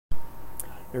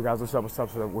Hey guys, what's up? What's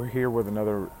up? So we're here with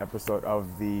another episode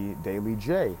of the Daily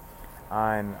J,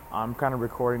 and I'm kind of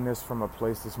recording this from a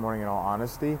place this morning. In all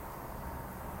honesty,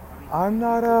 I'm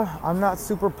not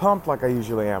super pumped like I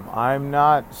usually am. I'm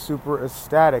not super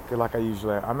ecstatic like I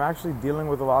usually am. I'm actually dealing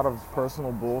with a lot of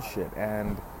personal bullshit,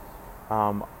 and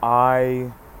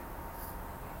I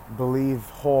believe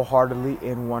wholeheartedly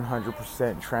in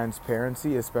 100%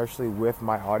 transparency, especially with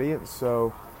my audience.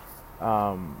 So.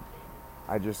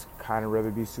 I just kind of rather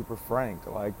be super frank.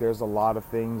 Like, there's a lot of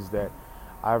things that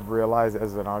I've realized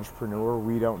as an entrepreneur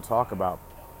we don't talk about.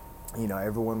 You know,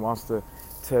 everyone wants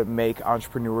to make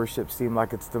entrepreneurship seem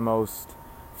like it's the most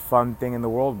fun thing in the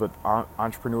world, but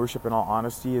entrepreneurship, in all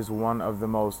honesty, is one of the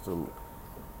most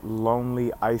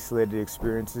lonely, isolated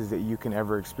experiences that you can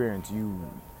ever experience.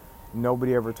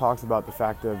 Nobody ever talks about the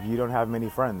fact of you don't have many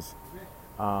friends.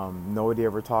 Nobody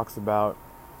ever talks about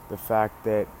the fact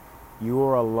that you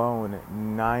are alone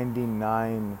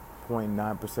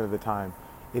 99.9% of the time.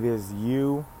 It is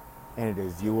you, and it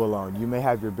is you alone. You may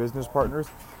have your business partners,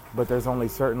 but there's only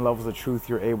certain levels of truth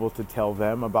you're able to tell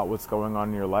them about what's going on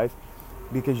in your life,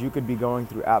 because you could be going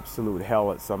through absolute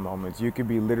hell at some moments. You could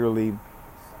be literally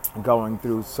going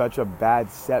through such a bad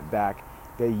setback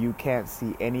that you can't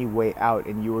see any way out,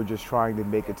 and you are just trying to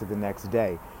make it to the next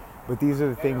day. But these are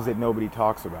the things that nobody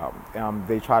talks about.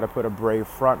 They try to put a brave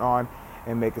front on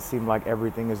and make it seem like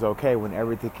everything is okay when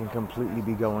everything can completely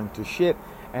be going to shit,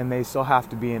 and they still have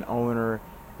to be an owner,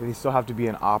 they still have to be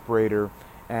an operator.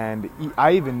 And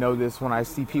I even know this when I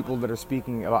see people that are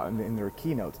speaking about in their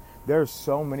keynotes. There are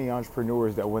so many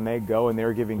entrepreneurs that when they go and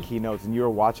they're giving keynotes and you're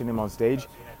watching them on stage,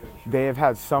 they have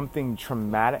had something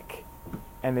traumatic,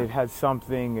 and they've had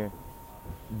something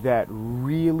that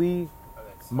really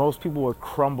most people would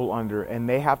crumble under, and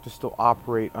they have to still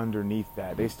operate underneath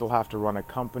that. They still have to run a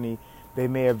company. They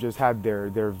may have just had their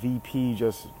VP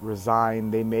just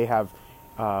resign. They may have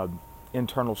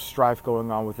internal strife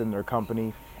going on within their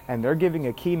company. And they're giving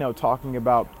a keynote talking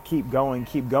about keep going,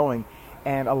 keep going.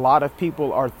 And a lot of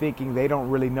people are thinking they don't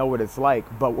really know what it's like.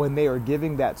 But when they are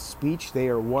giving that speech, they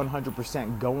are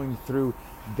 100% going through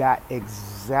that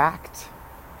exact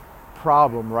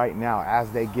problem right now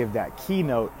as they give that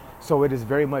keynote. So it is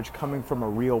very much coming from a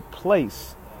real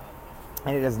place.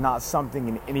 And it is not something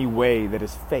in any way that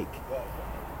is fake.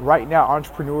 Right now,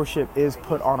 entrepreneurship is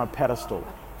put on a pedestal.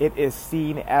 It is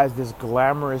seen as this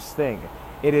glamorous thing.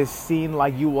 It is seen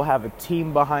like you will have a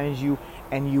team behind you,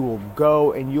 and you will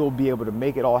go and you'll be able to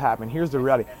make it all happen. Here's the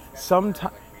reality.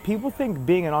 Sometimes people think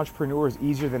being an entrepreneur is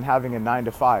easier than having a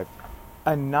 9-to-5.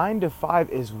 A 9-to-5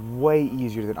 is way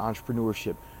easier than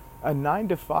entrepreneurship. A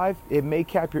 9-to-5, it may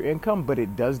cap your income, but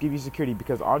it does give you security,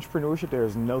 because entrepreneurship, there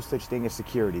is no such thing as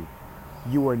security.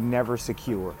 You are never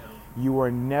secure. You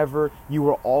are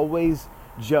always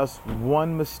just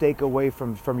one mistake away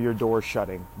from your door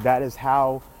shutting. That is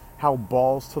how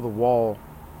balls to the wall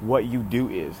what you do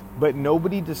is. But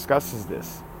nobody discusses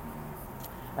this.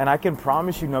 And I can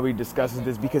promise you nobody discusses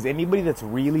this, because anybody that's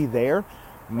really there,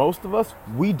 most of us,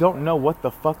 we don't know what the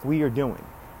fuck we are doing.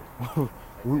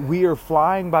 We are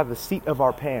flying by the seat of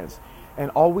our pants,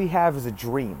 and all we have is a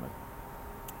dream.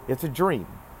 It's a dream.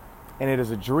 And it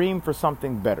is a dream for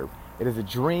something better. It is a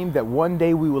dream that one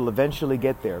day we will eventually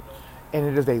get there. And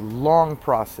it is a long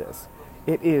process.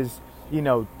 It is,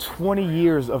 20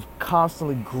 years of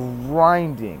constantly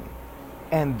grinding.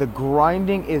 And the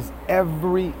grinding is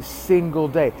every single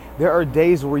day. There are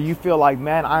days where you feel like,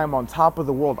 man, I am on top of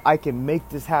the world. I can make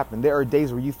this happen. There are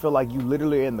days where you feel like you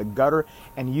literally are in the gutter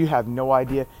and you have no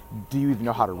idea. Do you even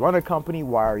know how to run a company?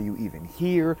 Why are you even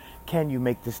here? Can you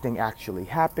make this thing actually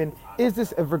happen? Is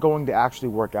this ever going to actually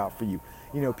work out for you?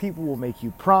 People will make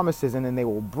you promises and then they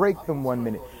will break them one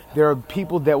minute. There are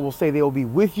people that will say they will be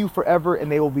with you forever and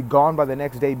they will be gone by the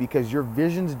next day because your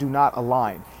visions do not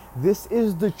align. This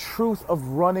is the truth of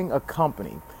running a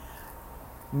company.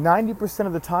 90%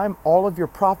 of the time, all of your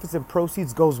profits and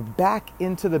proceeds goes back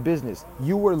into the business.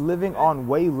 You are living on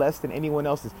way less than anyone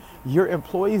else's. Your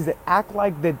employees that act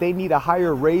like that they need a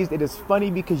higher raise, it is funny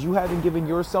because you haven't given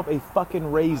yourself a fucking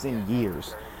raise in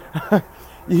years.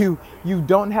 You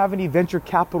don't have any venture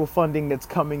capital funding that's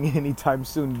coming in anytime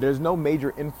soon. There's no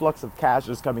major influx of cash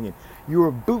that's coming in. You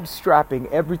were bootstrapping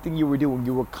everything you were doing.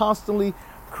 You were constantly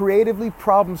creatively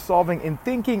problem solving and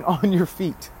thinking on your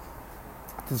feet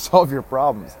to solve your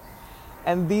problems.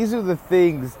 And these are the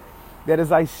things that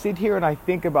as I sit here and I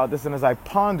think about this and as I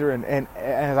ponder and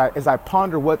as I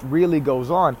ponder what really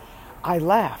goes on, I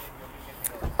laugh.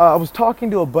 I was talking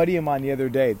to a buddy of mine the other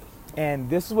day, and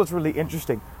this is what's really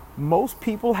interesting. Most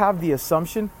people have the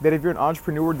assumption that if you're an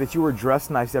entrepreneur that you are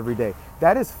dressed nice every day.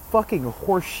 That is fucking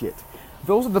horseshit.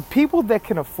 Those are the people that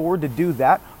can afford to do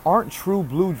that aren't true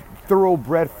blue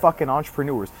thoroughbred fucking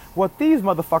entrepreneurs. What these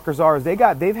motherfuckers are is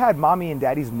they've had mommy and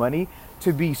daddy's money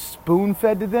to be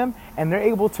spoon-fed to them, and they're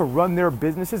able to run their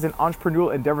businesses and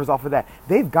entrepreneurial endeavors off of that.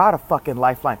 They've got a fucking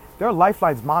lifeline. Their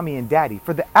lifeline's mommy and daddy.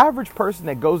 For the average person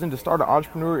that goes in to start an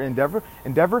entrepreneurial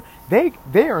endeavor, they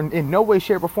are in no way,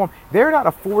 shape, or form. They're not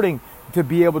affording to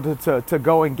be able to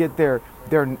go and get their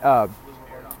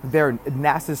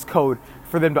NASA's code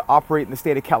for them to operate in the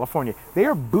state of California. They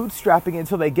are bootstrapping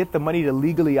until they get the money to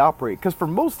legally operate. Because for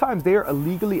most times, they are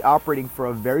illegally operating for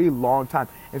a very long time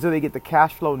until they get the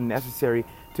cash flow necessary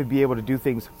to be able to do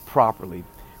things properly,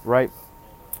 right?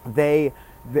 They've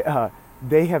got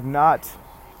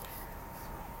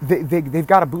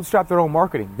to bootstrap their own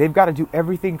marketing. They've got to do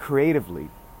everything creatively.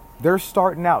 They're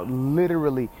starting out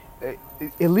literally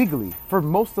illegally for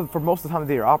most of the time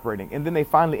they are operating, and then they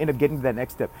finally end up getting to that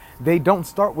next step. They don't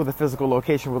start with a physical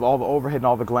location with all the overhead and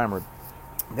all the glamour.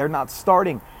 They're not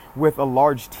starting with a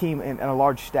large team and a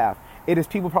large staff. It is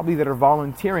people probably that are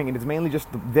volunteering, and it's mainly just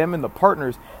them and the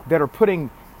partners that are putting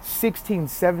 16,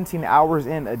 17 hours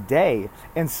in a day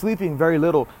and sleeping very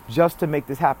little just to make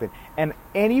this happen. And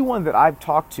anyone that I've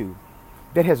talked to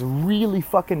that has really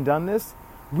fucking done this,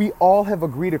 we all have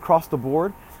agreed across the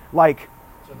board, like,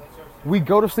 we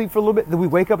go to sleep for a little bit, then we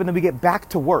wake up and then we get back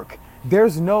to work.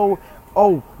 There's no,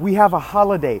 oh, we have a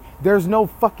holiday. There's no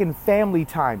fucking family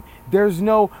time. There's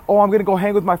no, oh, I'm going to go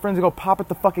hang with my friends and go pop at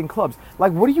the fucking clubs.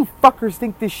 Like, what do you fuckers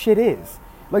think this shit is?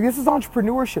 Like, this is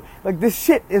entrepreneurship. Like, this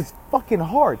shit is fucking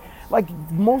hard. Like,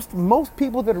 most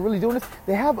people that are really doing this,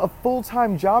 they have a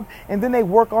full-time job and then they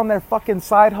work on their fucking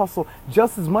side hustle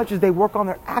just as much as they work on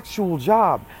their actual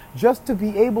job just to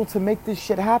be able to make this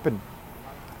shit happen.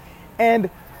 And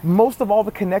most of all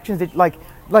the connections that like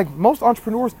most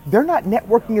entrepreneurs, they're not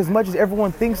networking as much as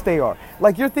everyone thinks they are.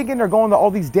 Like, you're thinking they're going to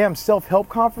all these damn self-help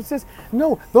conferences.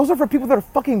 No, those are for people that are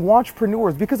fucking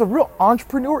entrepreneurs, because a real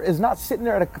entrepreneur is not sitting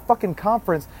there at a fucking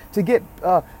conference to get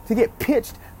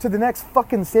pitched to the next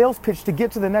fucking sales pitch to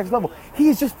get to the next level. He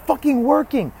is just fucking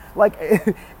working. Like,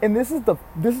 and this is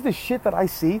the shit that I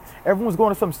see. Everyone's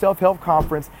going to some self-help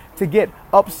conference to get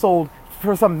upsold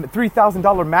for some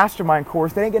 $3,000 mastermind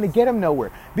course that ain't gonna get them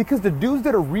nowhere. Because the dudes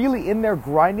that are really in there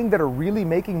grinding, that are really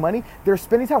making money, they're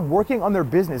spending time working on their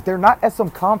business. They're not at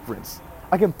some conference.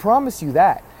 I can promise you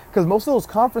that. Because most of those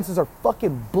conferences are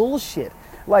fucking bullshit.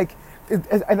 Like,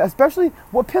 and especially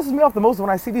what pisses me off the most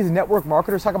when I see these network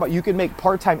marketers talk about you can make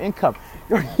part-time income.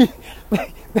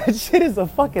 Like, that shit is a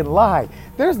fucking lie.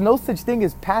 There's no such thing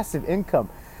as passive income.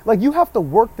 Like, you have to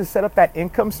work to set up that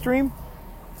income stream,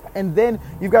 and then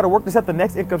you've got to work to set the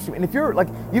next income stream. And if you're like,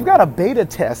 you've got a beta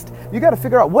test, you got to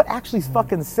figure out what actually is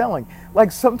fucking selling.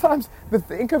 Like, sometimes the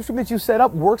income stream that you set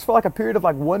up works for like a period of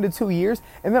like 1 to 2 years,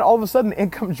 and then all of a sudden the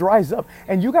income dries up,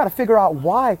 and you got to figure out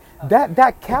why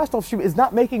that cash flow stream is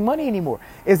not making money anymore.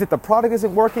 Is it the product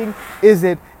isn't working? Is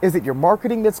it your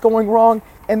marketing that's going wrong?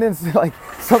 And then, like,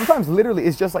 sometimes literally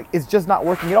it's just not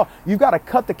working at all. You've got to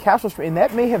cut the cash flow stream, and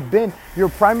that may have been your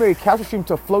primary cash flow stream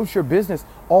to float your business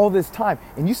all this time,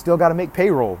 and you still got to make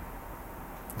payroll.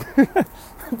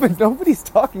 But nobody's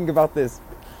talking about this.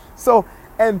 So,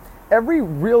 and every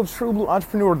real true blue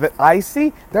entrepreneur that I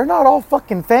see, they're not all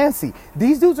fucking fancy.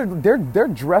 These dudes they're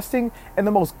dressing in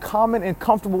the most common and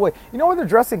comfortable way. You know why they're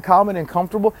dressing common and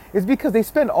comfortable? It's because they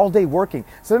spend all day working.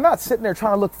 So they're not sitting there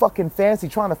trying to look fucking fancy,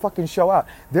 trying to fucking show out.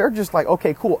 They're just like,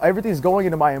 okay, cool, everything's going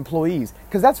into my employees.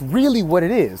 Because that's really what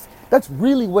it is. That's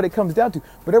really what it comes down to.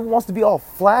 But everyone wants to be all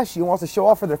flashy and wants to show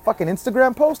off for their fucking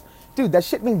Instagram post. Dude, that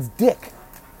shit means dick.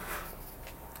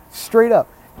 Straight up.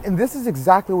 And this is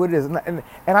exactly what it is. And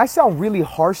I sound really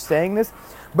harsh saying this,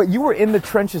 but you were in the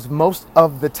trenches most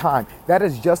of the time. That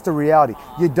is just a reality.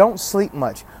 You don't sleep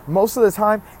much. Most of the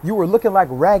time, you were looking like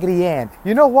Raggedy Ann.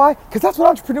 You know why? Because that's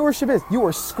what entrepreneurship is. You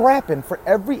are scrapping for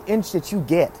every inch that you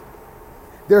get.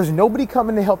 There's nobody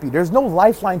coming to help you. There's no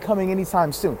lifeline coming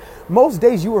anytime soon. Most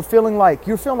days you were feeling like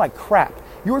crap.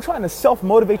 You were trying to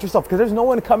self-motivate yourself because there's no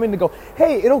one coming to go,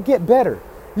 hey, it'll get better.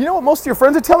 You know what most of your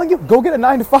friends are telling you? Go get a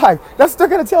 9 to 5. That's what they're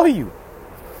going to tell you.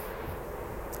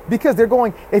 Because they're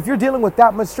going, if you're dealing with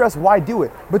that much stress, why do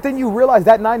it? But then you realize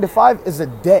that 9 to 5 is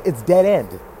it's dead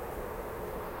end.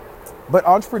 But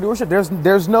entrepreneurship,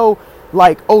 there's no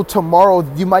like, oh, tomorrow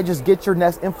you might just get your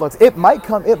next influx. It might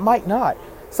come, it might not.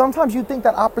 Sometimes you think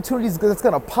that opportunity that's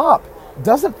going to pop.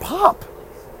 Doesn't pop.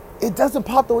 It doesn't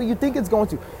pop the way you think it's going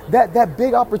to. That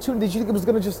big opportunity that you think it was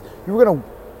going to you were going to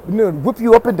whip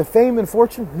you up into fame and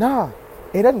fortune. Nah,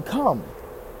 it doesn't come.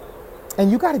 And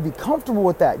you got to be comfortable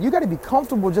with that. You got to be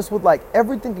comfortable just with like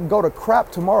everything can go to crap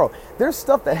tomorrow. There's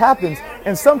stuff that happens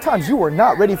and sometimes you are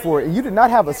not ready for it. You did not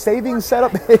have a savings set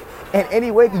up in any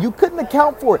way. You couldn't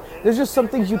account for it. There's just some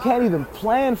things you can't even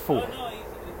plan for.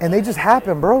 And they just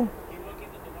happen, bro.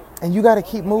 And you got to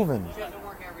keep moving.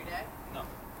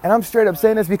 And I'm straight up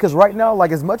saying this because right now,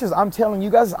 like as much as I'm telling you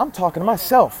guys, I'm talking to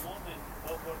myself.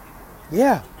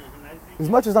 Yeah. As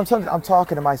much as I'm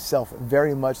talking to myself,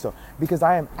 very much so, because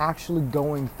I am actually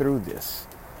going through this.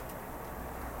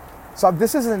 So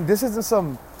this isn't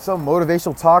some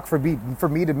motivational talk for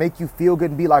me to make you feel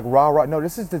good and be like rah rah. No,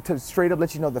 this is to straight up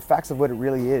let you know the facts of what it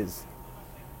really is,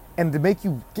 and to make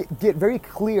you get very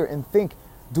clear and think: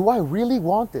 do I really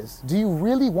want this? Do you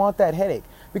really want that headache?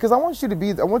 Because I want you to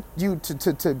come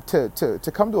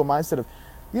to a mindset of,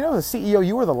 you know, the CEO,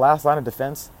 you are the last line of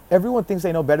defense. Everyone thinks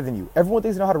they know better than you. Everyone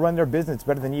thinks they know how to run their business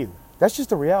better than you. That's just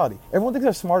the reality. Everyone thinks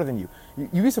they're smarter than you.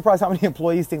 You'd be surprised how many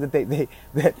employees think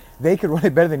that they could run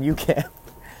it better than you can.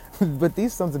 But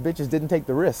these sons of bitches didn't take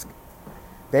the risk.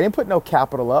 They didn't put no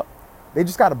capital up. They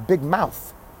just got a big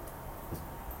mouth.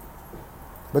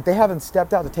 But they haven't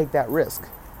stepped out to take that risk.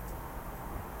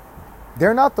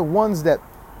 They're not the ones that,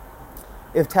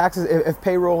 if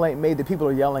payroll ain't made, that people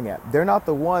are yelling at. They're not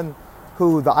the one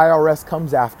who the IRS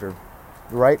comes after.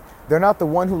 Right? They're not the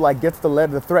one who like gets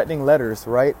the threatening letters,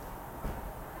 right?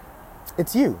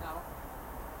 It's you.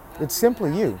 It's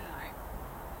simply you.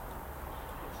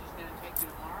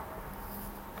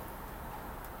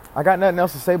 I got nothing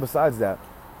else to say besides that.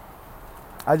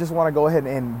 I just want to go ahead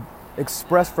and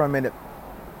express for a minute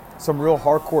some real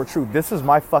hardcore truth. This is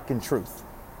my fucking truth.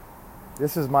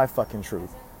 This is my fucking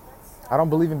truth. I don't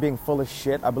believe in being full of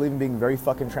shit. I believe in being very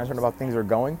fucking transparent about things that are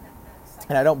going.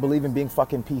 And I don't believe in being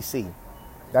fucking PC.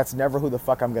 That's never who the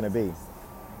fuck I'm going to be.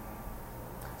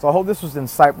 So I hope this was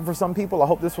insightful for some people. I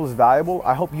hope this was valuable.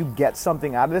 I hope you get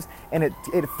something out of this. And it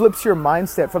flips your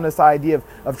mindset from this idea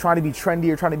of trying to be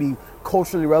trendy or trying to be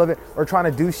culturally relevant or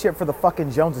trying to do shit for the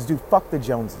fucking Joneses. Dude, fuck the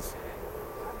Joneses.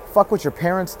 Fuck what your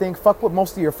parents think. Fuck what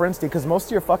most of your friends think. Because most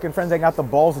of your fucking friends ain't got the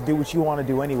balls to do what you want to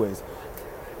do anyways.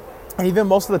 And even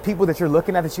most of the people that you're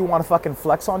looking at that you want to fucking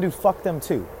flex on, dude, fuck them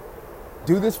too.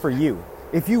 Do this for you.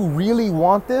 If you really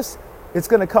want this, it's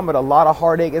going to come with a lot of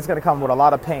heartache. It's going to come with a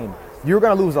lot of pain. You're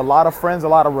going to lose a lot of friends, a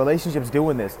lot of relationships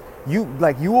doing this. You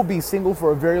will be single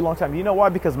for a very long time. You know why?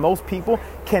 Because most people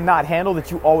cannot handle that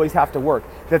you always have to work.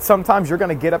 That sometimes you're going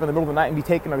to get up in the middle of the night and be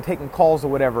taking calls or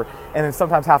whatever, and then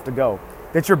sometimes have to go.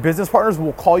 That your business partners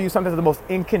will call you sometimes at the most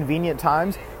inconvenient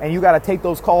times, and you got to take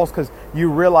those calls because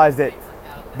you realize that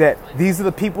these are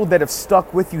the people that have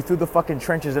stuck with you through the fucking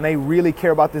trenches and they really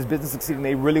care about this business succeeding.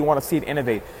 They really want to see it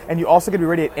innovate. And you also got to be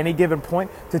ready at any given point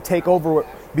to take over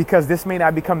because this may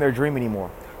not become their dream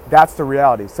anymore. That's the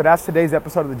reality. So that's today's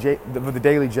episode of the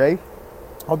Daily J.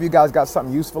 Hope you guys got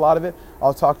something useful out of it.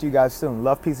 I'll talk to you guys soon.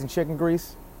 Love, peace, and chicken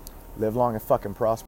grease. Live long and fucking prosper.